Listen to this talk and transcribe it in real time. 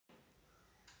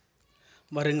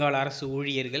வருங்கால அரசு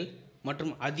ஊழியர்கள் மற்றும்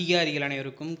அதிகாரிகள்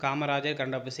அனைவருக்கும் காமராஜர்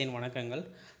கண்டபிசைன் வணக்கங்கள்.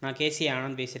 நான் கேசி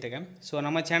ஆனந்த் பேசிகிட்டு இருக்கேன். ஸோ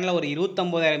நம்ம சேனலில் ஒரு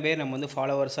 29,000 பேர் நம்ம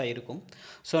ஃபாலோவர்ஸாக இருக்கும்.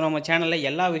 ஸோ நம்ம சேனலில்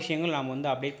எல்லா விஷயங்களும்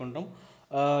நாம் அப்டேட் பண்ணுறோம்.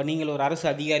 நீங்கள் ஒரு அரசு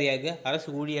அதிகாரியாக அரசு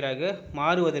ஊழியராக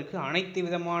மாறுவதற்கு அனைத்து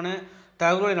விதமான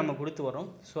தகவல்களை நம்ம கொடுத்து வரோம்.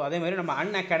 ஸோ அதேமாதிரி நம்ம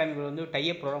அன்அகாடமியில்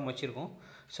டைப் ப்ரோக்ராம் வச்சுருக்கோம்.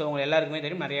 ஸோ உங்கள் எல்லாருக்குமே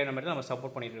தெரியும், நிறைய நம்பர் நம்ம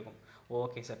சப்போர்ட் பண்ணிகிட்ருக்கோம்.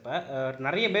 ஓகே சார், இப்போ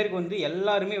நிறைய பேருக்கு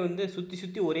எல்லாருமே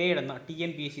சுற்றி ஒரே இடம் தான்,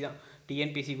 டிஎன்பிஎஸ்சி தான்.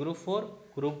 TNPSC group 4,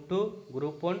 group 2,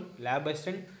 group 1, lab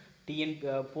assistant,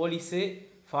 police,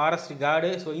 forest card.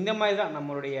 So இந்த மாதிரி தான்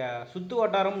நம்மளுடைய சுற்று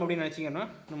வட்டாரம் அப்படின்னு நினச்சிங்கன்னா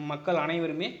நம்ம மக்கள்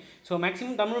அனைவருமே. ஸோ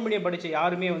மேக்ஸிமம் தமிழ் மீடியம் படித்த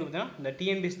யாருமே பார்த்திங்கன்னா இந்த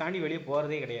டிஎன்பிஎஸ்சி தாண்டி வெளியே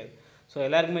போகிறதே கிடையாது. ஸோ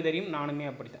எல்லாருக்குமே தெரியும், நானுமே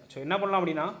அப்படித்தான். ஸோ என்ன பண்ணலாம்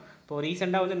அப்படின்னா, இப்போ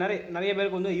ரீசெண்டாக நிறைய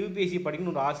பேருக்கு யூபிஎஸ்சி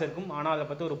படிக்கணும்னு ஒரு ஆசை இருக்கும். ஆனால் அதை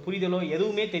பற்றி ஒரு புரிதலோ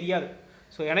எதுவுமே தெரியாது.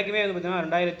 ஸோ எனக்குமே பார்த்திங்கன்னா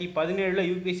 2017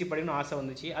 யூபிஎஸ்சி படிக்கணும்னு ஆசை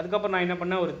வந்துச்சு. அதுக்கப்புறம் நான் என்ன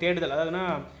பண்ணேன், ஒரு தேடுதல், அதாவதுனா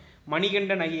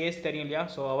மணிகண்டன் ஐஏஎஸ் தெரியும் இல்லையா.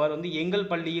 ஸோ அவர் எங்கள்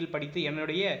பள்ளியில் படித்து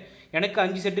எனக்கு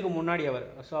 5 செட்டுக்கு முன்னாடி அவர்.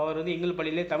 ஸோ அவர் எங்கள்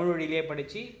பள்ளியிலே தமிழ் வழியிலே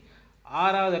படித்து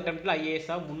 6வது அட்டெம்ப்டில்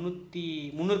ஐஏஎஸ்ஸாக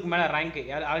 300க்கு மேலே ரேங்க்கு,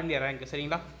 ஆல் இந்தியா ரேங்க்,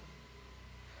 சரிங்களா.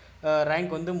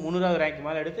 ரேங்க் 300வது ரேங்க்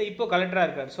மேலே எடுத்து இப்போ கலெக்டராக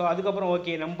இருக்கார். ஸோ அதுக்கப்புறம்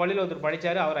ஓகே, நம்ம பள்ளியில் ஒருத்தர்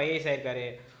படித்தார், அவர் ஐஏஎஸ் ஆகிருக்காரு.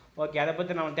 ஓகே, அதை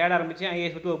பற்றி நம்ம தேட ஆரம்பித்தேன்.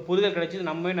 ஐஏஎஸ் பற்றி ஒரு புரிதல் கிடச்சிது.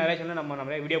 நம்ம நிறைய சேனல் நம்ம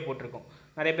நிறைய வீடியோ போட்டிருக்கோம்.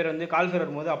 நிறைய பேர் கால்ஃபேர்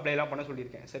வரும்போது அப்ளைலாம் பண்ண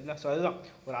சொல்லியிருக்கேன், சரிங்களா. ஸோ அதுதான்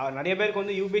ஒரு நிறைய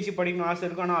பேருக்கு யூபிஎஸ்சி படிக்கணும்னு ஆசை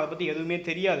இருக்கும். ஆனால் அதை பற்றி எதுவுமே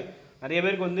தெரியாது. நிறைய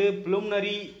பேருக்கு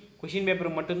ப்ரிலிமினரி கொஷின்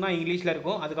பேப்பர் மட்டும்தான் இங்கிலீஷில்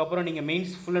இருக்கும். அதுக்கப்புறம் நீங்கள்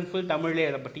மெயின்ஸ் ஃபுல் அண்ட் ஃபுல் தமிழ்லேயே.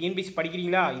 இப்போ டிஎன்பிஎஸ்சி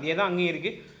படிக்கிறீங்களா, இதே தான் அங்கேயும்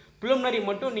இருக்குது. ப்ரிலிமினரி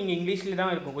மட்டும் நீங்கள் இங்கிலீஷில்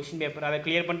தான் இருக்கும் கொஷின் பேப்பர். அதை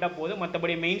கிளியர் பண்ணிட்டா போதும்.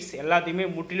 மற்றபடி மெயின்ஸ் எல்லாத்தையுமே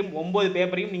முற்றிலும் 9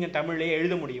 பேப்பரையும் நீங்கள் தமிழ்லேயே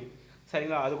எழுத முடியும்,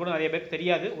 சரிங்களா. அது கூட நிறைய பேருக்கு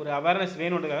தெரியாது. ஒரு அவேர்னஸ்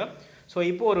வேணுன்றதுக்காக ஸோ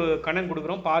இப்போ ஒரு கணக்கு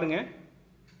கொடுக்குறோம், பாருங்கள்.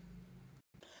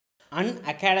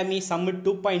 Unacademy Summit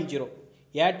 2.0,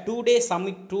 a 2-day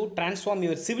summit to transform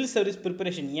your civil service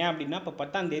preparation. ஏன் அப்படின்னா, இப்போ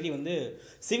 10ஆம் தேதி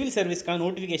சிவில் சர்வீஸ்க்கான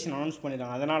நோட்டிஃபிகேஷன் அனௌன்ஸ்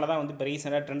பண்ணியிருக்காங்க. அதனால தான் இப்போ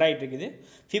ரீசெண்டாக ட்ரெண்ட் ஆகிட்டு இருக்குது.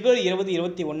 February 20,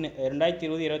 21,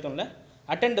 2020, 21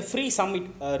 attend the free submit.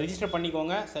 Register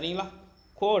பண்ணிக்கோங்க, சரிங்களா.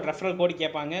 ரெஃபரல் கோடு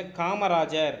கேட்பாங்க.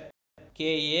 Kamarajar,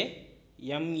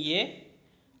 KAMARAJAR,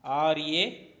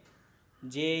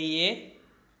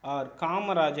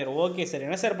 Kamarajar. Okay sir,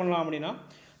 என்ன சார் பண்ணலாம் அப்படின்னா,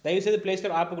 தயவுசெய்து ப்ளே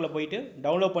ஸ்டோர் ஆப்புக்குள்ளே போய்ட்டு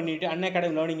டவுன்லோட் பண்ணிவிட்டு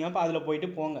அன்அகாடமி லேர்னிங் ஆப் அதில் போய்ட்டு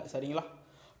போங்க, சரிங்களா.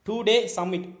 2-day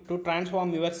summit to transform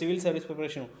your civil service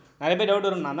preparation. நிறைய பேர் டவுட்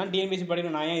வரும், நான் தான் டிஎன்பிஎஸ்சி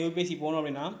படிக்கணும், நான் ஏன் யூபிஎஸ்சி போகணும்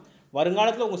அப்படின்னா,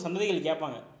 வருங்காலத்தில் உங்கள் சந்ததிகள்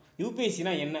கேட்பாங்க,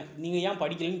 யூபிஎஸ்சினா என்ன, நீங்கள் ஏன்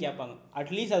படிக்கலன்னு கேட்பாங்க.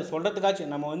 அட்லீஸ்ட் அது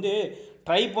சொல்கிறதுக்காச்சும் நம்ம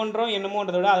ட்ரை பண்ணுறோம்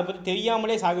என்னமோன்றத விட அதை பற்றி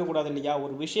தெரியாமலே சாகக்கூடாது இல்லையா.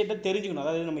 ஒரு விஷயத்தை தெரிஞ்சுக்கணும்.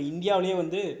 அதாவது நம்ம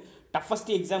இந்தியாவிலே டஃபஸ்ட்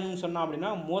எக்ஸாம்னு சொன்னால் அப்படின்னா,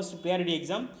 மோஸ்ட் ப்ரியாரிட்டி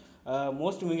எக்ஸாம்,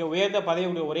 மோஸ்ட் மிக உயர்ந்த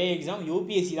பதவியுடைய ஒரே எக்ஸாம்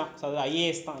யூபிஎஸ்சி தான். ஸோ அது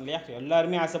ஐஏஎஸ் தான் இல்லையா. ஸோ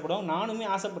எல்லாருமே ஆசைப்படுவோம், நானுமே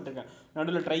ஆசைப்பட்டிருக்கேன்,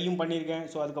 நடுவில் ட்ரையும் பண்ணியிருக்கேன்.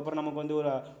 ஸோ அதுக்கப்புறம் நமக்கு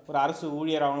ஒரு அரசு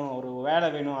ஊழியர் ஆகணும், ஒரு வேலை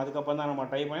வேணும், அதுக்கப்புறம் தான் நம்ம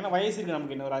ட்ரை பண்ணி. ஏன்னா வயசு இருக்குது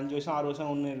நமக்கு, இன்னும் ஒரு 5 வருஷம் 6 வருஷம்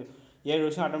 7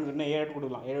 வருஷம் அட்டம் பண்ணால் 7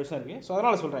 கொடுக்கலாம், 7 வருஷம் இருக்குது. ஸோ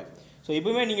அதனால் சொல்கிறேன். ஸோ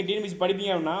இப்போவுமே நீங்கள் டிஎன்பிஎஸ்சி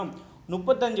படிப்பீங்க அப்படின்னா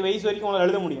 35 வயசு வரைக்கும் உங்களால்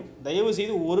எழுத முடியும். தயவு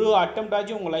செய்து ஒரு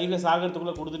அட்டம்ப்டாச்சும் உங்கள் லைஃப்பில்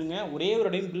சாகிறதுக்குள்ளே கொடுத்துருங்க. ஒரே ஒரு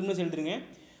டைம் ப்ரிலிமினரிஸ் எழுதுருங்க.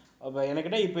 அப்போ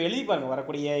எனக்கிட்ட இப்போ எழுதி பாருங்கள்,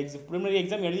 வரக்கூடிய ப்ரிலிமினரி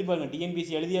எக்ஸாம் எழுதி பாருங்கள்.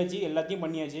 டிஎன்பிஎஸ்சி எழுதியாச்சு, எல்லாத்தையும்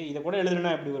பண்ணியாச்சு, இதை கூட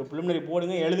எழுதுனா இப்படி ஒரு ப்ரிலிமினரி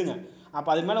போடுங்க, எழுதுங்க. அப்போ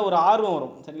அது மேலே ஒரு ஆர்வம்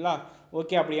வரும், சரிங்களா.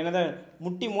 ஓகே, அப்படி என்னதான்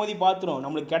முட்டி மோதி பார்த்துரும்,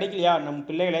 நம்மளுக்கு கிடைக்கலையா, நம்ம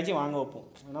பிள்ளைகளாச்சும் வாங்க வைப்போம்.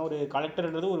 ஏன்னா ஒரு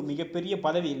கலெக்டர்ன்றது ஒரு மிகப்பெரிய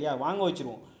பதவி இல்லையா, வாங்க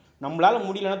வச்சுருவோம். நம்மளால்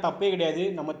முடியலன்னா தப்பே கிடையாது,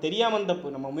 நம்ம தெரியாமல் தப்பு,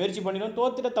 நம்ம முயற்சி பண்ணிடும்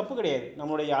தோத்துட்ட தப்பு கிடையாது.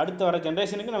 நம்மளுடைய அடுத்த வர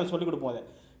ஜென்ரேஷனுக்கு நம்ம சொல்லிக் கொடுப்போம். அதை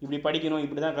இப்படி படிக்கணும்,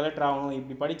 இப்படி தான் கலெக்டர் ஆகணும்,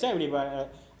 இப்படி படித்தா இப்படி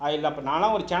இல்லை. அப்போ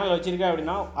நான்லாம் ஒரு சேனல் வச்சுருக்கேன்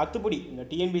அப்படின்னா அத்துப்படி, இந்த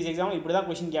டிஎன்பிஎஸ்சி எக்ஸாம் இப்படி தான்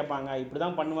கொஷின் கேட்பாங்க, இப்படி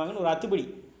தான் பண்ணுவாங்கன்னு ஒரு அத்துப்படி.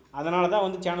 அதனால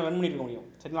தான் சேனல் ரன் பண்ணியிருக்க முடியும்,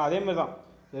 சரிங்களா. அதேமாதிரி தான்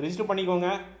ரிஜிஸ்டர் பண்ணிக்கோங்க,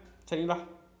 சரிங்களா.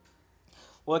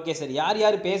 ஓகே சார், யார்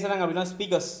யார் பேசுகிறாங்க அப்படின்னா,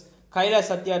 speakers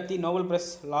Kailash Satyarthi, Nobel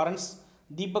prize Lawrence,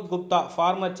 Deepak Gupta,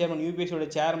 farmer chairman யூபிஎஸ்சியோட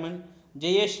chairman,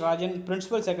 Jayesh Rajan,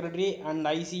 principal secretary and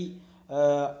IC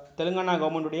Telangana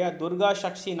கவர்மெண்ட்டுடைய, Durga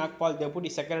Shakti Nagpal,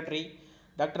 deputy secretary,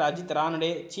 doctor Ajith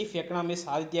Ranade, chief economist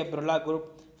Aditya Birla group,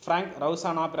 Frank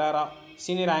ரவுசானா Perera,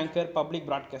 senior anchor public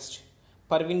broadcast,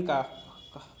 Parveen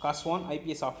காஸ்வான்,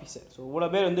 IPS officer. So இவ்வளோ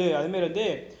பேர் அதுமாரி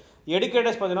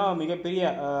எடுக்கேட்டர்ஸ் பார்த்தீங்கன்னா மிகப்பெரிய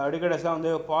எடுக்கேட்டர்ஸ்லாம்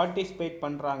பார்ட்டிசிபேட்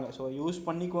பண்ணுறாங்க. ஸோ யூஸ்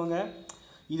பண்ணிக்கோங்க.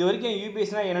 இது வரைக்கும்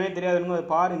யூபிஎஸ்சினா என்னன்னே தெரியாதுன்னு அதை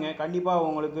பாருங்கள். கண்டிப்பாக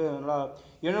உங்களுக்கு நல்லா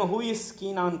who is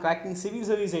keen on cracking civil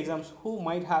service exams, who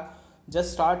might have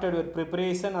just started your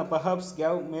preparation R perhaps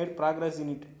cave mat progress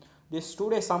in it. This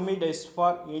 2-day summit is for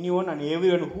anyone and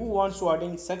everyone who wants to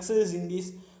attain success in these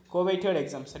coveted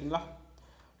exams, சரிங்களா.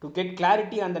 To get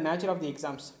clarity on the nature of the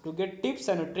exams, to get tips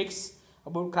and tricks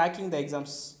about cracking the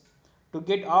exams, to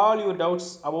get all your doubts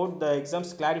about the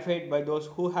exams clarified by those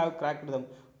who have cracked them,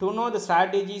 to know the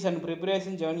strategies and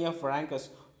preparation journey of rankers,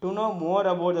 to know more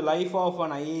about the life of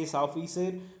an IAS officer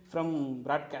from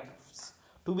broadcasts,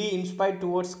 to be inspired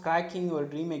towards cracking your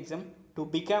dream exam, to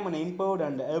become an empowered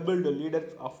and able leader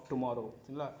of tomorrow.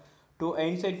 சரிங்களா? 2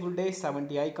 insightful days,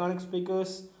 70 iconic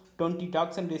speakers, 20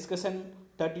 talks and discussion,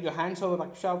 32 hands over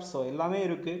workshops. So எல்லாமே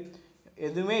இருக்குது.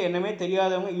 எதுவுமே என்னமே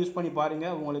தெரியாதவங்க use பண்ணி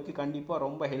பாருங்கள், உங்களுக்கு கண்டிப்பாக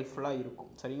ரொம்ப ஹெல்ப்ஃபுல்லாக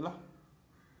இருக்கும். சரிங்களா?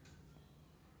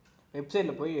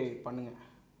 வெப்சைட்டில் போய் பண்ணுங்கள்,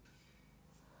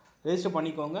 ரெஜிஸ்டர்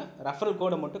பண்ணிக்கோங்க. ரெஃபரல்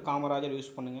கோடை மட்டும் காமராஜர்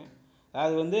யூஸ் பண்ணுங்கள்.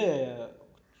 அது வந்து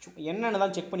என்னென்னு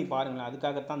தான் செக் பண்ணி பாருங்களேன்.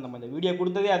 அதுக்காகத்தான் நம்ம இந்த வீடியோ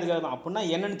கொடுத்ததே அதுக்காக தான். அப்படின்னா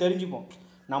என்னென்னு தெரிஞ்சுப்போம்,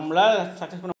 நம்மளால்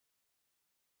சக்ஸஸ் பண்ண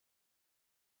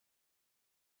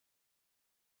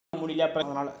முடியல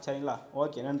அதனால். சரிங்களா?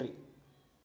 ஓகே, நன்றி.